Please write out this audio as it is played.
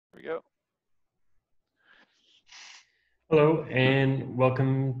we go. Hello, and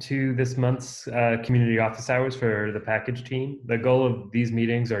welcome to this month's community office hours for the package team. The goal of these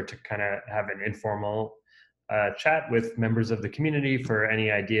meetings are to kind of have an informal chat with members of the community for any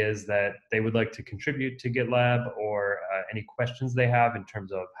ideas that they would like to contribute to GitLab or any questions they have in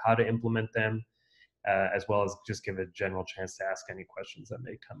terms of how to implement them, as well as just give a general chance to ask any questions that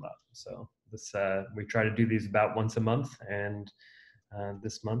may come up. So this we try to do these about once a month, and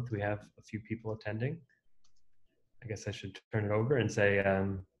this month we have a few people attending. I guess I should turn it over and say,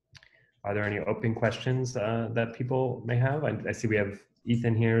 are there any open questions that people may have? I see we have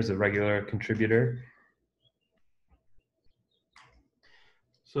Ethan here as a regular contributor.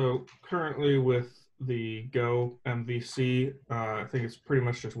 So currently with the Go MVC, I think it's pretty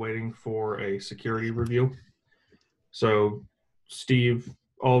much just waiting for a security review. So Steve,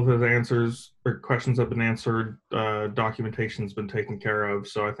 all of his answers or questions have been answered, documentation's been taken care of.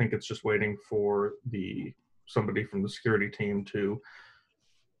 So I think it's just waiting for somebody from the security team to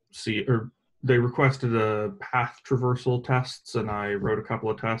see, or they requested a path traversal tests and I wrote a couple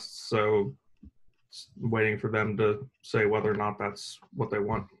of tests. So waiting for them to say whether or not that's what they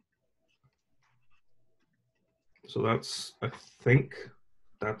want. So I think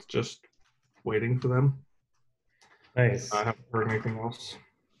that's just waiting for them. Nice. I haven't heard anything else.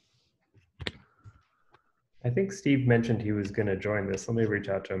 I think Steve mentioned he was going to join this. Let me reach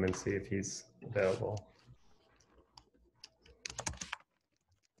out to him and see if he's available.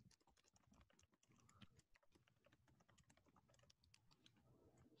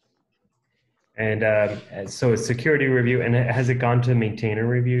 And so a security review, and has it gone to maintainer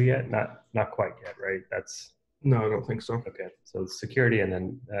review yet? Not quite yet, right? That's No, I don't think so. okay. So security and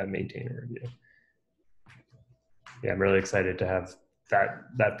then maintainer review. Yeah, I'm really excited to have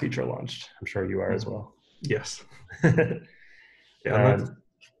that feature launched. I'm sure you are as well. Yes. Yeah, that's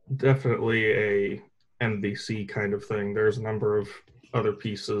definitely a MVC kind of thing. There's a number of other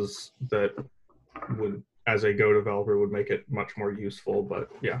pieces that would, as a Go developer, would make it much more useful, but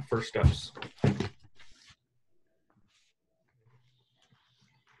yeah, first steps.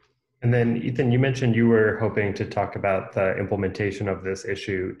 And then Ethan, you mentioned you were hoping to talk about the implementation of this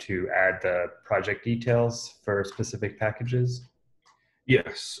issue to add the project details for specific packages.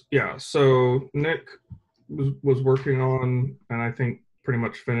 Yes, yeah, so Nick was working on, and I think pretty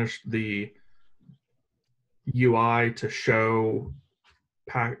much finished the UI to show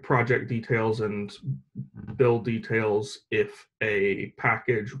project details and build details if a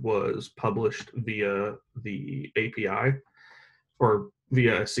package was published via the API or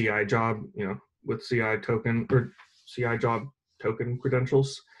via a CI job, with CI token or CI job token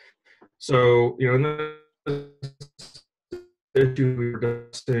credentials. So, in the issue, we were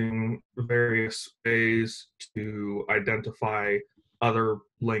testing various ways to identify other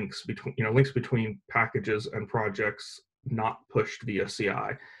links between packages and projects not pushed via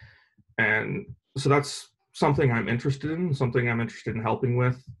CI. And so that's something I'm interested in helping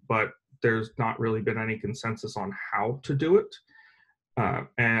with, but there's not really been any consensus on how to do it.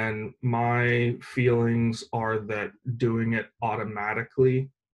 And my feelings are that doing it automatically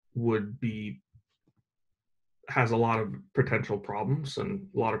has a lot of potential problems and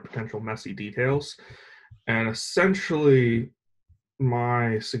a lot of potential messy details. And essentially,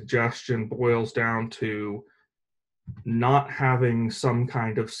 my suggestion boils down to not having some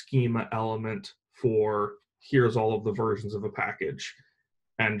kind of schema element for here's all of the versions of a package,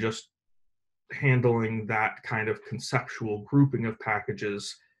 and just handling that kind of conceptual grouping of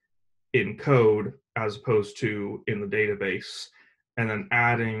packages in code as opposed to in the database, and then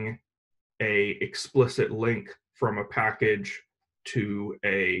adding a explicit link from a package to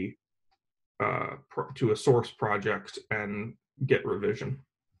a source project and Git revision.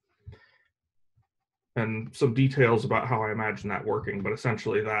 And some details about how I imagine that working, but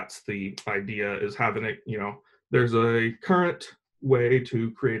essentially that's the idea, is having it, there's a current way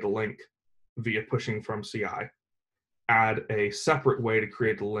to create a link via pushing from CI. Add a separate way to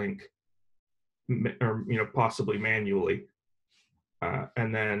create a link, or possibly manually,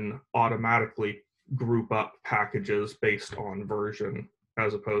 and then automatically group up packages based on version,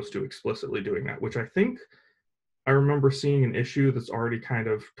 as opposed to explicitly doing that, which I think I remember seeing an issue that's already kind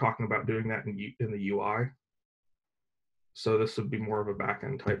of talking about doing that in the UI. So this would be more of a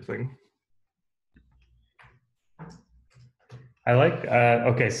backend type thing. I like,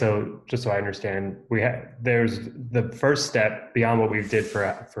 okay, so just so I understand, there's the first step beyond what we did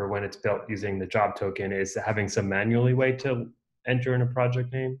for when it's built using the job token is having some manually way to enter in a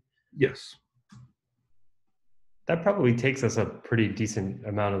project name? Yes. That probably takes us a pretty decent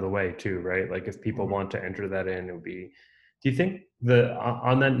amount of the way too, right? Like if people want to enter that in, it would be Do you think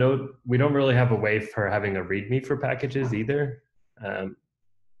on that note, we don't really have a way for having a README for packages either? Do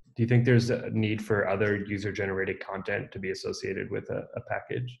you think there's a need for other user-generated content to be associated with a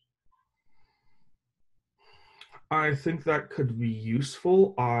package? I think that could be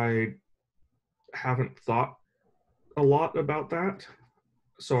useful. I haven't thought a lot about that,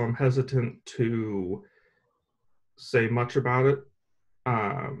 so I'm hesitant to say much about it.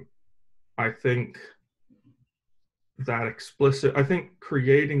 I think I think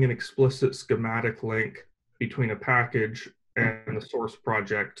creating an explicit schematic link between a package and the source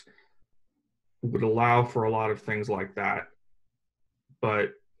project would allow for a lot of things like that.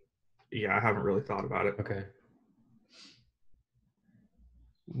 But yeah, I haven't really thought about it. Okay.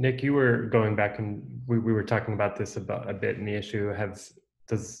 Nick, you were going back and we were talking about this about a bit in the issue.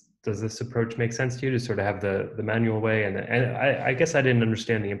 Does this approach make sense to you to sort of have the manual way? And I guess I didn't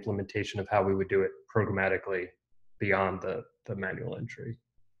understand the implementation of how we would do it programmatically beyond the manual entry.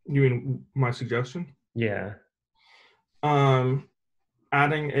 You mean my suggestion? Yeah. So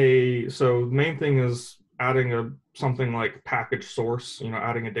the main thing is adding something like package source,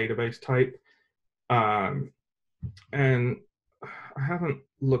 adding a database type. And I haven't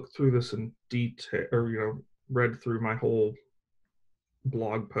looked through this in detail or, read through my whole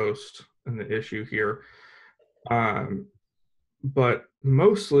blog post and the issue here. But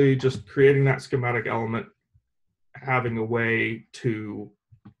mostly just creating that schematic element, having a way to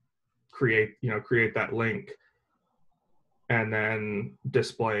create that link, and then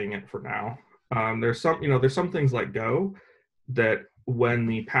displaying it for now. There's some things like Go that when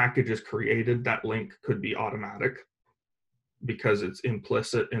the package is created, that link could be automatic because it's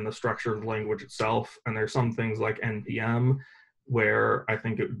implicit in the structure of the language itself. And there's some things like NPM where I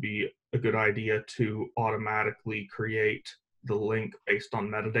think it would be a good idea to automatically create the link based on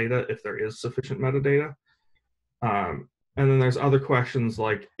metadata if there is sufficient metadata. And then there's other questions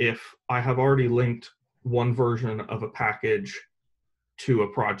like, if I have already linked one version of a package to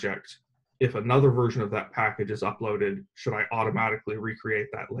a project, if another version of that package is uploaded, should I automatically recreate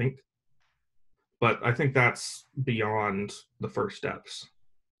that link? But I think that's beyond the first steps.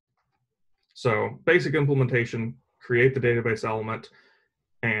 So basic implementation, create the database element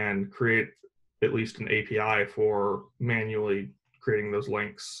and create at least an API for manually creating those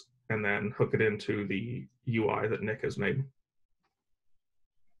links, and then hook it into the UI that Nick has made.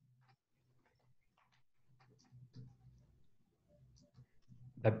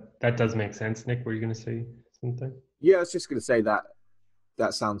 That does make sense. Nick, were you going to say something? Yeah, I was just going to say that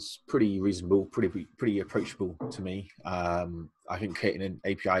sounds pretty reasonable, pretty approachable to me. I think creating an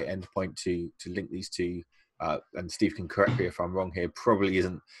API endpoint to link these two, and Steve can correct me if I'm wrong here, probably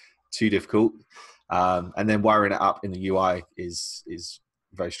isn't too difficult. And then wiring it up in the UI is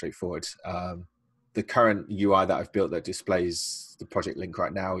very straightforward. The current UI that I've built that displays the project link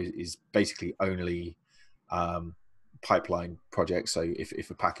right now is basically only pipeline project. So if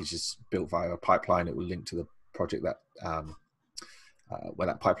a package is built via a pipeline, it will link to the project that where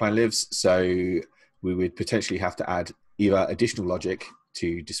that pipeline lives. So we would potentially have to add either additional logic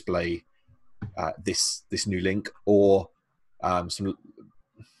to display this new link, or some.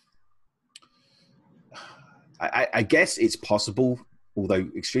 I guess it's possible, although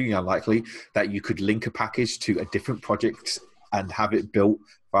extremely unlikely, that you could link a package to a different project and have it built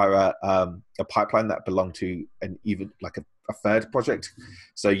via a pipeline that belonged to a third project.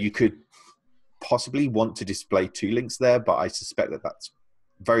 So you could possibly want to display two links there, but I suspect that that's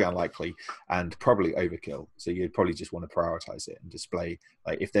very unlikely and probably overkill. So you'd probably just want to prioritize it and display,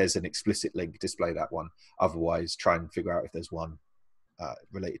 like, if there's an explicit link, display that one. Otherwise, try and figure out if there's one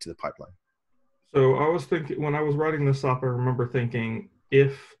related to the pipeline. So I was thinking, when I was writing this up, I remember thinking,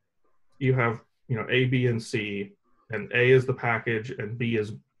 if you have, A, B, and C, and A is the package and B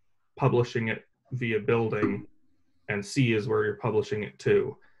is publishing it via building, and C is where you're publishing it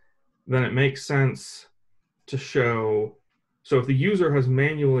to, then it makes sense to show. So if the user has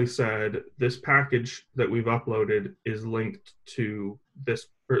manually said, this package that we've uploaded is linked to this,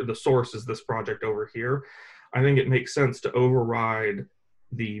 or the source is this project over here, I think it makes sense to override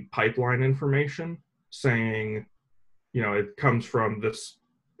the pipeline information saying, it comes from this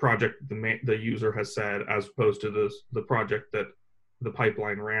project the user has said, as opposed to the project that the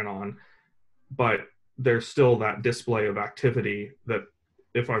pipeline ran on. But there's still that display of activity that,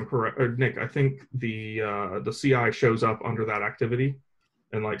 if I'm correct, or Nick, I think the CI shows up under that activity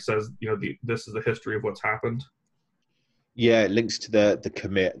and says, this is the history of what's happened. Yeah, it links to the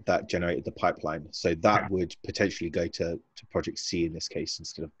commit that generated the pipeline. So that would potentially go to project C in this case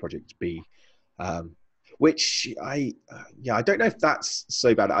instead of project B, which I don't know if that's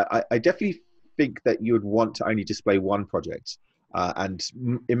so bad. I definitely think that you would want to only display one project. And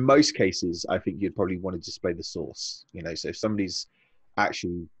in most cases, I think you'd probably want to display the source. You know, so if somebody's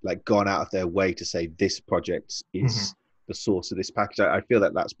actually like gone out of their way to say this project is the source of this package, I feel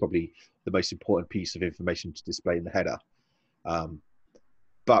that that's probably the most important piece of information to display in the header.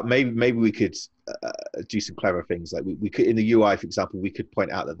 But maybe we could do some clever things. Like we could, in the UI, for example, we could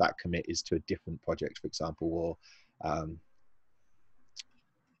point out that that commit is to a different project, for example, or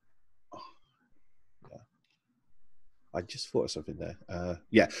I just thought of something there.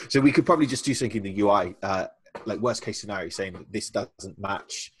 Yeah, so we could probably just do something in the UI, like worst case scenario, saying that this doesn't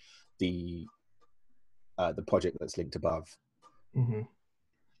match the project that's linked above.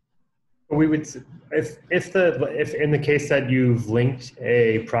 We would, if in the case that you've linked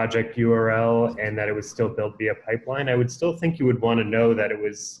a project URL and that it was still built via pipeline, I would still think you would want to know that it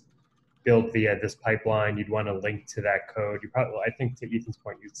was built via this pipeline. You'd want to link to that code. You probably, I think to Ethan's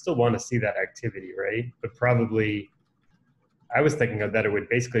point, you'd still want to see that activity, right? But probably, I was thinking of that it would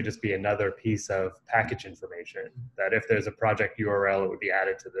basically just be another piece of package information, that if there's a project URL, it would be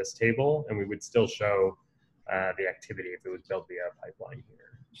added to this table, and we would still show the activity if it was built via a pipeline here.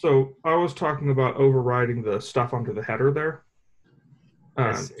 So I was talking about overriding the stuff under the header there.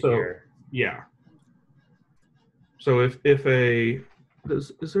 Here. Yeah. So if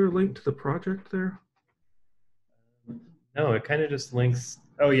is there a link to the project there? No, it kind of just links.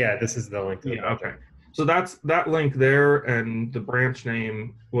 Oh yeah, this is the link to the project. Okay. So that's that link there, and the branch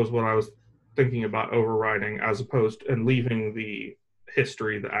name was what I was thinking about overriding, as opposed to, and leaving the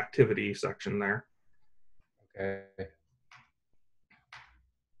history, the activity section there. Okay.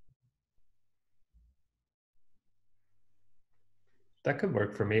 That could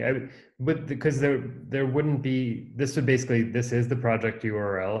work for me. But because there wouldn't be, this would basically, this is the project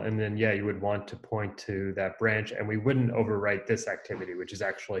URL, and then yeah, you would want to point to that branch, and we wouldn't overwrite this activity, which is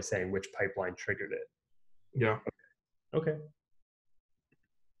actually saying which pipeline triggered it. Yeah. Okay.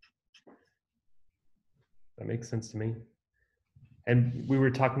 That makes sense to me. And we were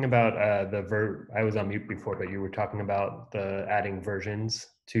talking about I was on mute before, but you were talking about the adding versions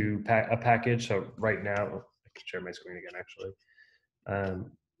to a package. So right now, I can share my screen again, actually.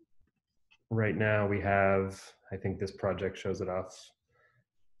 Right now we have, I think this project shows it off.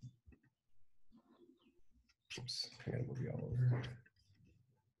 Oops, I gotta move you all over.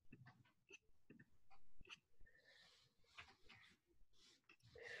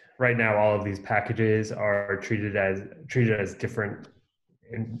 Right now, all of these packages are treated as different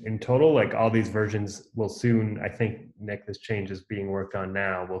in total. Like all these versions will soon, I think, Nick, this change is being worked on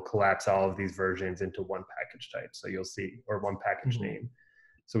now, will collapse all of these versions into one package type. So you'll see, or one package name.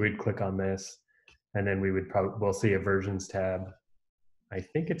 So we'd click on this, and then we'll see a versions tab. I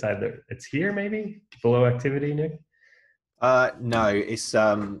think it's here, maybe below activity, Nick. No,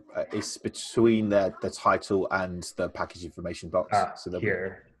 it's between the title and the package information box. So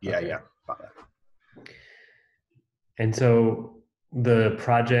here. Yeah, okay. Yeah. And so the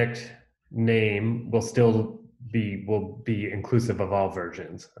project name will be inclusive of all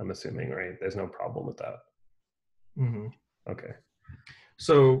versions, I'm assuming, right? There's no problem with that. Okay.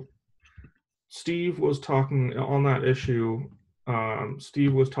 So Steve was talking on that issue.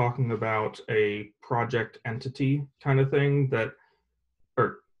 Steve was talking about a project entity kind of thing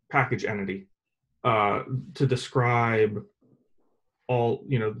or package entity, to describe all,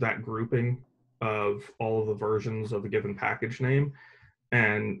 that grouping of all of the versions of a given package name.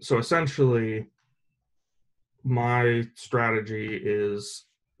 And so essentially my strategy is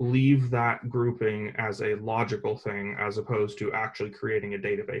leave that grouping as a logical thing as opposed to actually creating a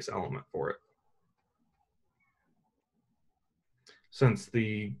database element for it. Since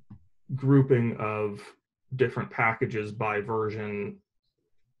the grouping of different packages by version,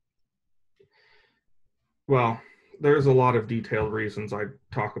 well, there's a lot of detailed reasons I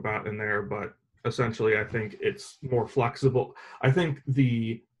talk about in there, but essentially I think it's more flexible. I think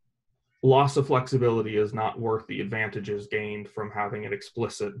the loss of flexibility is not worth the advantages gained from having an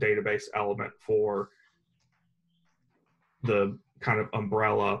explicit database element for the kind of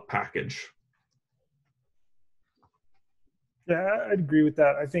umbrella package. Yeah, I'd agree with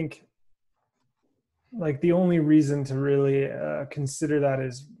that. I think like the only reason to really consider that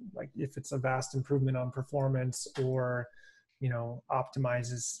is like if it's a vast improvement on performance or,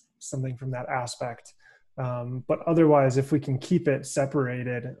 optimizes something from that aspect. But otherwise, if we can keep it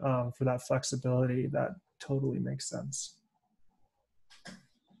separated for that flexibility, that totally makes sense.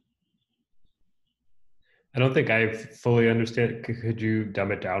 I don't think I fully understand. Could you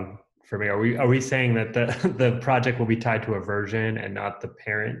dumb it down for me? Are we saying that the project will be tied to a version and not the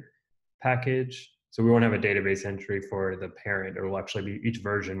parent package? So we won't have a database entry for the parent. It will actually be, each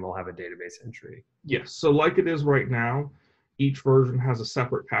version will have a database entry. Yes. So like it is right now, each version has a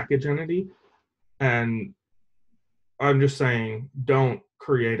separate package entity. And I'm just saying, don't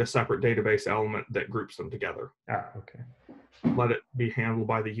create a separate database element that groups them together. Ah, okay. Let it be handled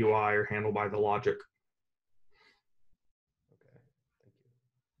by the UI or handled by the logic. Okay. Thank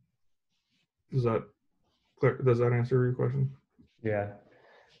you. Is that clear? Does that answer your question? Yeah.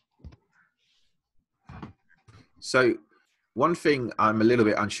 So one thing I'm a little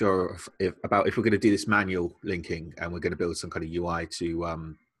bit unsure of about if we're going to do this manual linking and we're going to build some kind of UI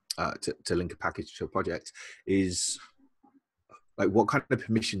to link a package to a project is like what kind of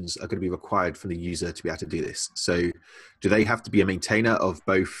permissions are going to be required from the user to be able to do this. So do they have to be a maintainer of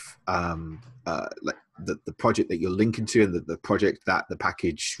both like the project that you're linking to and the project that the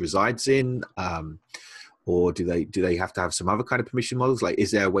package resides in? Or do they have to have some other kind of permission models? Like,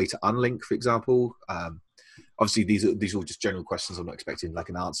 is there a way to unlink, for example? Obviously, these are all just general questions. I'm not expecting like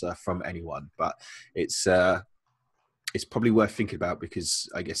an answer from anyone, but it's probably worth thinking about because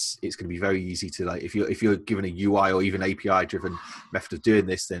I guess it's going to be very easy to like if you're given a UI or even API driven method of doing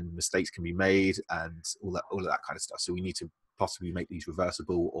this, then mistakes can be made and all of that kind of stuff. So we need to possibly make these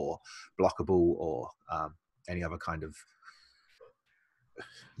reversible or blockable or any other kind of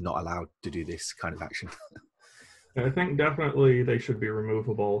not allowed to do this kind of action. I think definitely they should be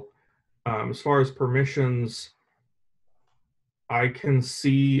removable. As far as permissions, I can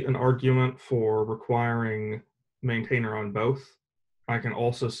see an argument for requiring maintainer on both. I can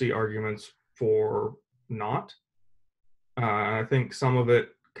also see arguments for not. I think some of it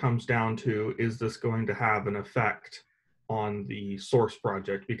comes down to, is this going to have an effect on the source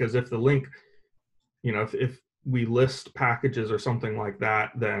project? Because if the link, you know, if we list packages or something like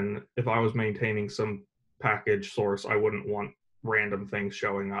that, then if I was maintaining some package source, I wouldn't want random things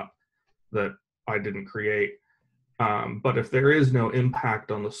showing up that I didn't create. But if there is no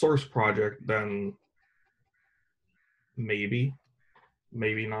impact on the source project, then maybe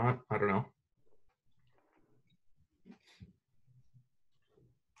not. I don't know.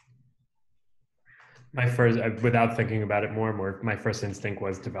 My first, without thinking about it more and more, my first instinct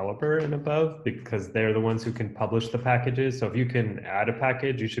was developer and above because they're the ones who can publish the packages. So if you can add a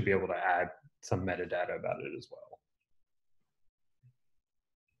package, you should be able to add some metadata about it as well.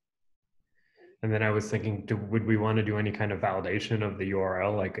 And then I was thinking, would we want to do any kind of validation of the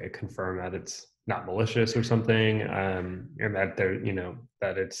URL, like confirm that it's not malicious or something, and that there, you know,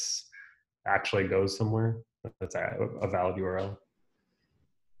 that it's actually goes somewhere that's a valid URL.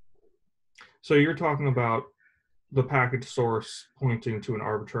 So you're talking about the package source pointing to an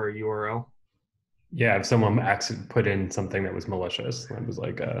arbitrary URL? Yeah, if someone put in something that was malicious, that was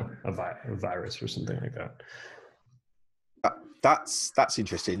like a virus or something like that. That's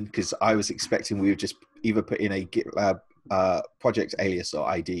interesting because I was expecting we would just either put in a GitLab project alias or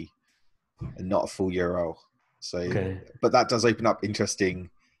ID and not a full URL. So, okay. But that does open up interesting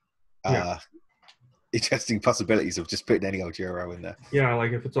possibilities of just putting any old URL in there. Yeah,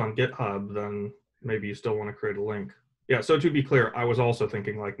 like if it's on GitHub, then maybe you still want to create a link. Yeah, so to be clear, I was also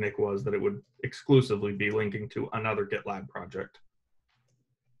thinking like Nick was that it would exclusively be linking to another GitLab project.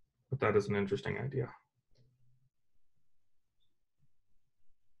 But that is an interesting idea.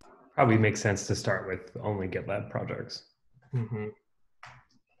 Probably makes sense to start with only GitLab projects. Mm-hmm.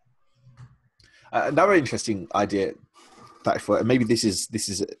 Another interesting idea that maybe this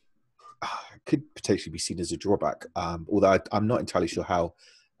is could potentially be seen as a drawback, although I'm not entirely sure how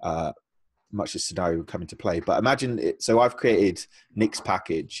much this scenario would come into play. But imagine it. So I've created Nick's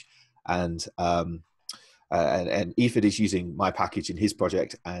package, and Ethan is using my package in his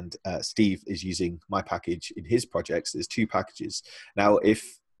project, and Steve is using my package in his project. So there's two packages. Now,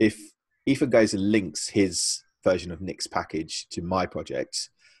 if Ethan goes and links his version of Nick's package to my project,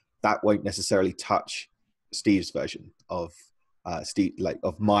 that won't necessarily touch Steve's version of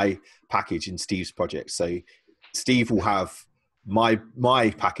of my package in Steve's project. So Steve will have my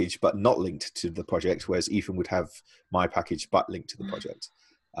package but not linked to the project, whereas Ethan would have my package but linked to the project.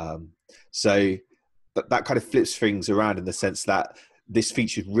 So that kind of flips things around in the sense that this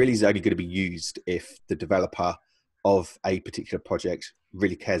feature really is only going to be used if the developer of a particular project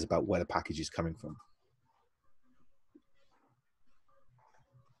really cares about where the package is coming from.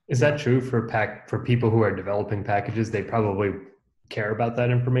 Is that true for people who are developing packages? They probably care about that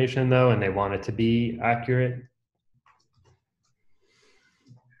information though, and they want it to be accurate.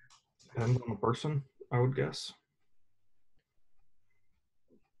 Depends on the person, I would guess.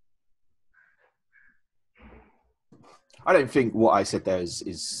 I don't think what I said there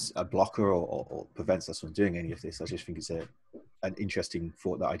is a blocker or prevents us from doing any of this. I just think it's an interesting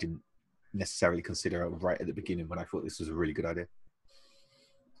thought that I didn't necessarily consider right at the beginning when I thought this was a really good idea.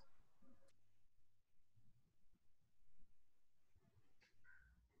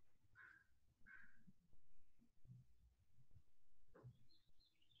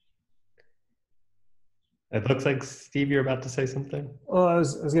 It looks like, Steve, you're about to say something. Well, I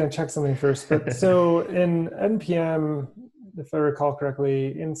was going to check something first, but so in NPM, if I recall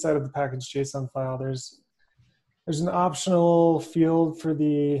correctly, inside of the package JSON file, there's an optional field for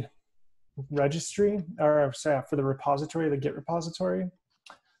the registry, or sorry, for the repository, the Git repository.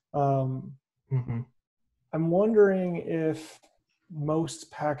 I'm wondering if most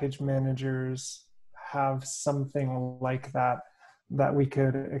package managers have something like that we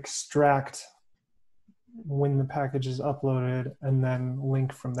could extract when the package is uploaded and then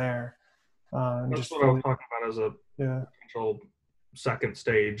link from there. That's just what I was talking about as a yeah. potential second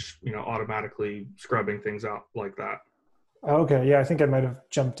stage, automatically scrubbing things out like that. Okay, yeah, I think I might have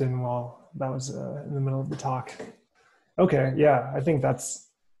jumped in while that was in the middle of the talk. Okay, yeah, I think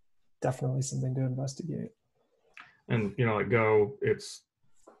that's definitely something to investigate. And, at Go, it's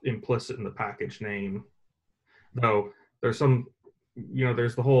implicit in the package name. Though there's some,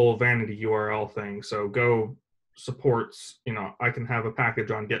 there's the whole vanity URL thing. So Go supports, I can have a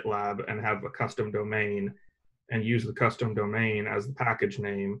package on GitLab and have a custom domain and use the custom domain as the package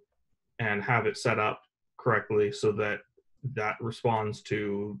name and have it set up correctly so that that responds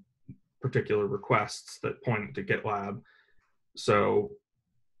to particular requests that point to GitLab. So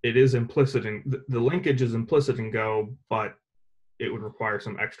it is implicit in, the linkage is implicit in Go, but it would require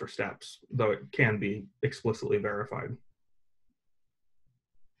some extra steps, though it can be explicitly verified.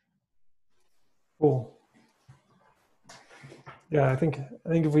 Cool. Yeah, I think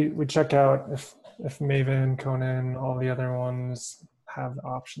if we check out if Maven, Conan, all the other ones have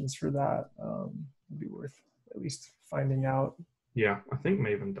options for that, it'd be worth at least finding out. Yeah, I think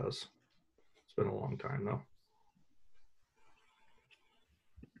Maven does. It's been a long time though.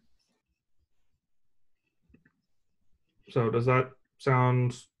 So does that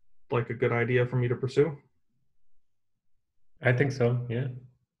sound like a good idea for me to pursue? I think so, yeah.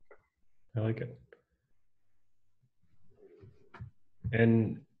 I like it.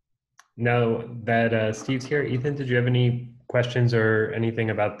 And now that Steve's here, Ethan, did you have any questions or anything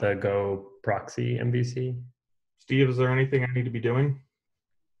about the Go proxy MVC? Steve, is there anything I need to be doing?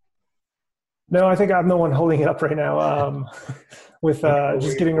 No, I think I'm the one holding it up right now with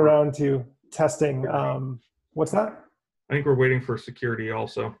just getting around to testing. What's that? I think we're waiting for security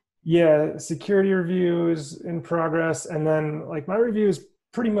also. Yeah, security review is in progress. And then like my review is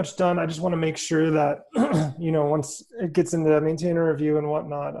pretty much done. I just want to make sure that, once it gets into maintainer review and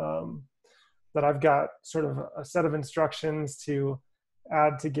whatnot, that I've got sort of a set of instructions to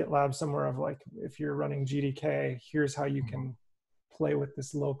add to GitLab somewhere of like, if you're running GDK, here's how you can play with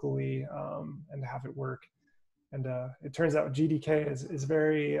this locally and have it work. And it turns out GDK is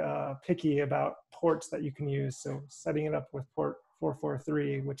very picky about ports that you can use. So setting it up with port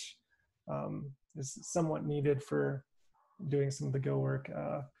 443, which is somewhat needed for doing some of the Go work,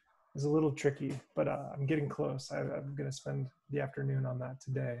 is a little tricky, but I'm getting close. I'm going to spend the afternoon on that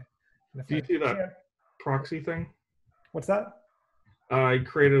today. Do you see that proxy thing? What's that? I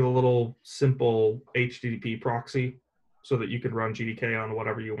created a little simple HTTP proxy so that you could run GDK on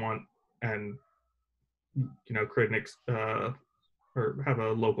whatever you want and create an or have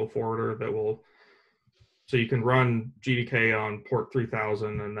a local forwarder that will, so you can run GDK on port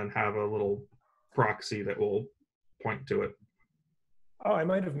 3000 and then have a little proxy that will point to it. Oh, I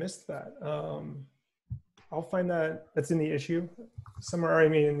might have missed that. I'll find that. That's in the issue somewhere, or I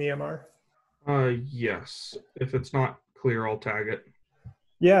mean in the MR. Yes. If it's not clear, I'll tag it.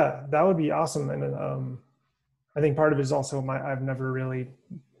 Yeah, that would be awesome. And I think part of it is also I've never really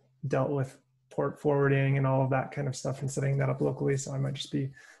dealt with port forwarding and all of that kind of stuff and setting that up locally. So I might just be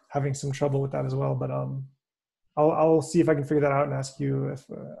having some trouble with that as well. But I'll see if I can figure that out and ask you if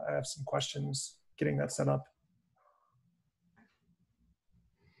I have some questions getting that set up.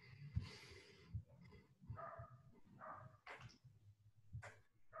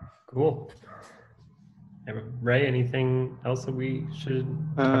 Cool. Ray, anything else that we should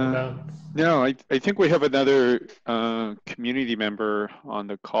talk about? No, I think we have another community member on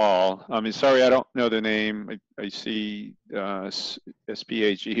the call. I mean, sorry, I don't know the name. I see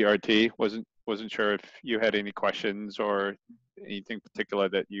SPHERT. Wasn't sure if you had any questions or anything particular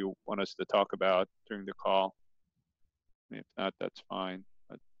that you want us to talk about during the call. If not, that's fine.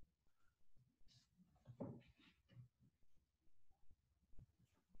 But...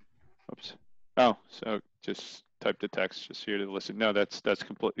 Oops. Oh, so just type the text just here to listen. No, that's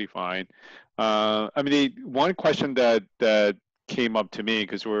completely fine. I mean, the one question that came up to me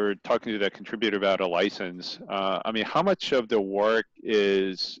because we're talking to that contributor about a license. I mean, how much of the work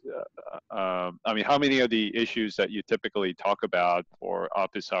is, I mean, how many of the issues that you typically talk about for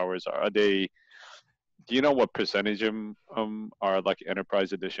office hours are they, do you know what percentage of are like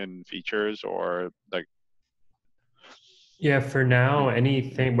enterprise edition features or like? Yeah, for now,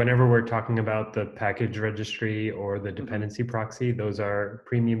 anything, whenever we're talking about the package registry or the dependency proxy, those are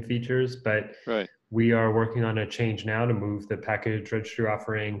premium features, but Right. we are working on a change now to move the package registry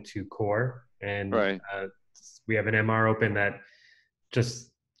offering to core. And Right. we have an MR open that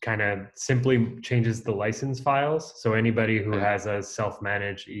just kind of simply changes the license files. So anybody who Right. has a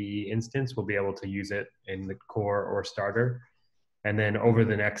self-managed EE instance will be able to use it in the core or starter. And then over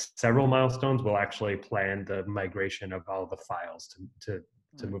the next several milestones, we'll actually plan the migration of all the files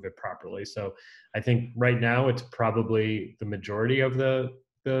to move it properly. So I think right now it's probably the majority of the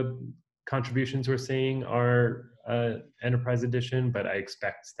contributions we're seeing are enterprise edition, but I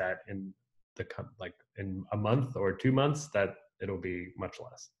expect that in the like in a month or 2 months that it'll be much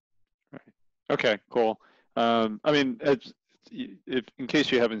less. Right. Okay, cool. I mean, if in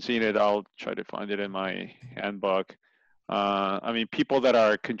case you haven't seen it, I'll try to find it in my handbook. I mean, people that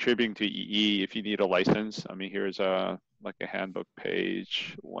are contributing to EE, if you need a license, I mean, here's like a handbook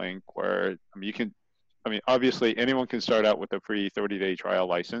page link where, I mean, you can, I mean, obviously anyone can start out with a free 30-day trial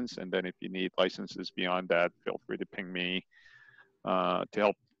license. And then if you need licenses beyond that, feel free to ping me to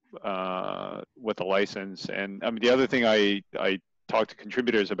help with the license. And I mean, the other thing I talk to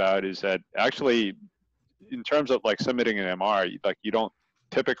contributors about is that actually, in terms of like submitting an MR, like you don't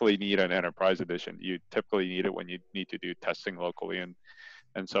typically need an enterprise edition. You typically need it when you need to do testing locally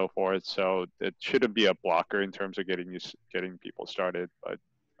and so forth. So it shouldn't be a blocker in terms of getting people started. But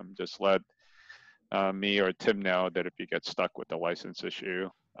just let me or Tim know that if you get stuck with the license issue,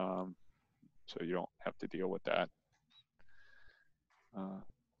 so you don't have to deal with that.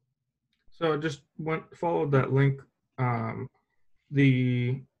 So I just followed that link.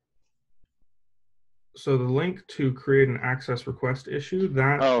 So the link to create an access request issue,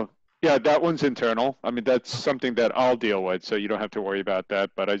 that. Oh, yeah, that one's internal. I mean, that's something that I'll deal with, so you don't have to worry about that.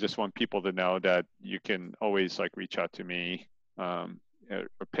 But I just want people to know that you can always like reach out to me or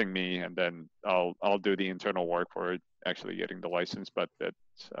ping me, and then I'll do the internal work for actually getting the license. But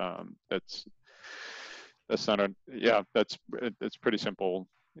that's not a, yeah, it's pretty simple.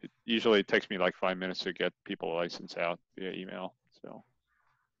 It usually takes me like 5 minutes to get people a license out via email. So.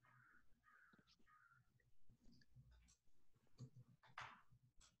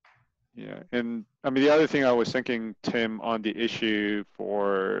 Yeah, and I mean, the other thing I was thinking, Tim, on the issue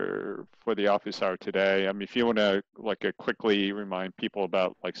for the office hour today, I mean, if you want to like quickly remind people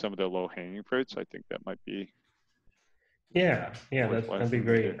about like some of the low hanging fruits, I think that might be. Yeah, that'd be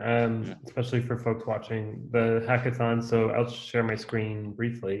great, Yeah. especially for folks watching the hackathon. So I'll share my screen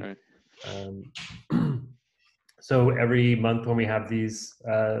briefly. Right. So every month when we have these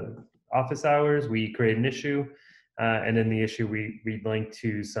office hours, we create an issue. And in the issue, we link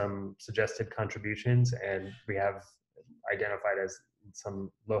to some suggested contributions, and we have identified as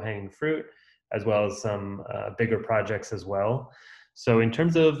some low-hanging fruit, as well as some bigger projects as well. So in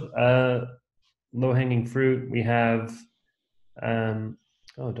terms of low-hanging fruit, we have,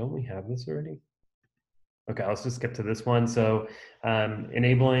 oh, don't we have this already? Okay, let's just skip to this one. So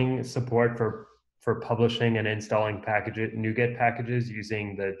enabling support for publishing and installing NuGet packages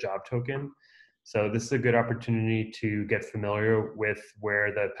using the job token. So this is a good opportunity to get familiar with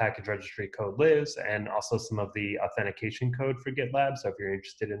where the package registry code lives and also some of the authentication code for GitLab. So if you're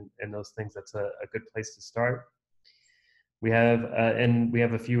interested in those things, that's a good place to start. We have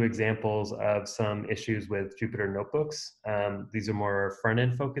a few examples of some issues with Jupyter notebooks. These are more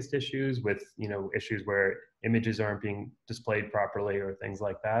front-end focused issues with issues where images aren't being displayed properly or things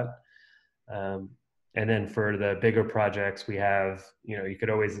like that. And then for the bigger projects, we have you could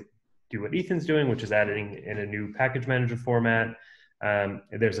always do what Ethan's doing, which is adding in a new package manager format.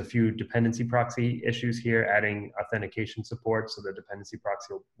 There's a few dependency proxy issues here, adding authentication support so the dependency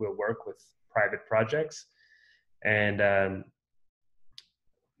proxy will work with private projects. And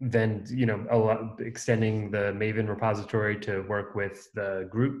then extending the Maven repository to work with the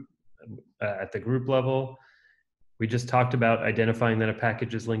group at the group level. We just talked about identifying that a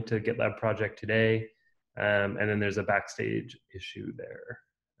package is linked to a GitLab project today, and then there's a backstage issue there.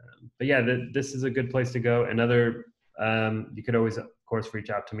 But yeah, this is a good place to go. Another, you could always, of course, reach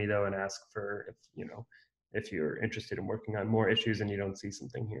out to me though and ask for if you're interested in working on more issues and you don't see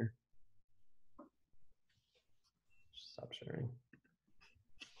something here. Stop sharing.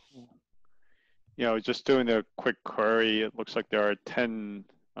 Just doing a quick query, it looks like there are 10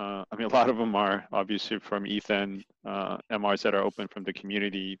 I mean, a lot of them are obviously from Ethan, MRs that are open from the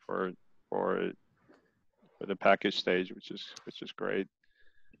community for the package stage, which is great.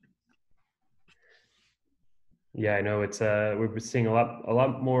 Yeah, I know it's we've been seeing a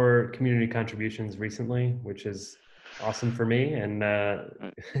lot more community contributions recently, which is awesome for me, and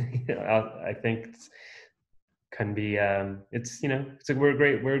I think can be it's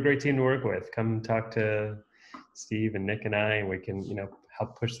we're a great team to work with. Come talk to Steve and Nick and I, and we can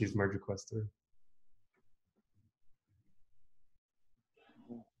help push these merge requests through.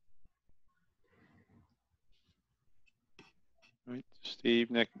 Right,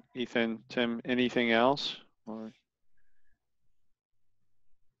 Steve, Nick, Ethan, Tim, anything else? Or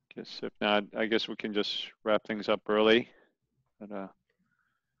guess if not, I guess we can just wrap things up early. But,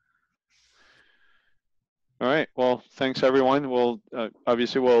 all right. Well, thanks everyone. We'll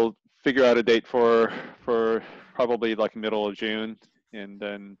obviously we'll figure out a date for probably like middle of June, and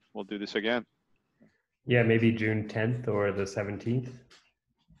then we'll do this again. Yeah, maybe June 10th or the 17th.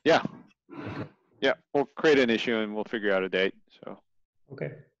 Yeah. Okay. Yeah, we'll create an issue and we'll figure out a date. So.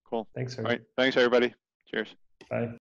 Okay. Cool. Thanks, sir. All right. Thanks everybody. Cheers. Bye.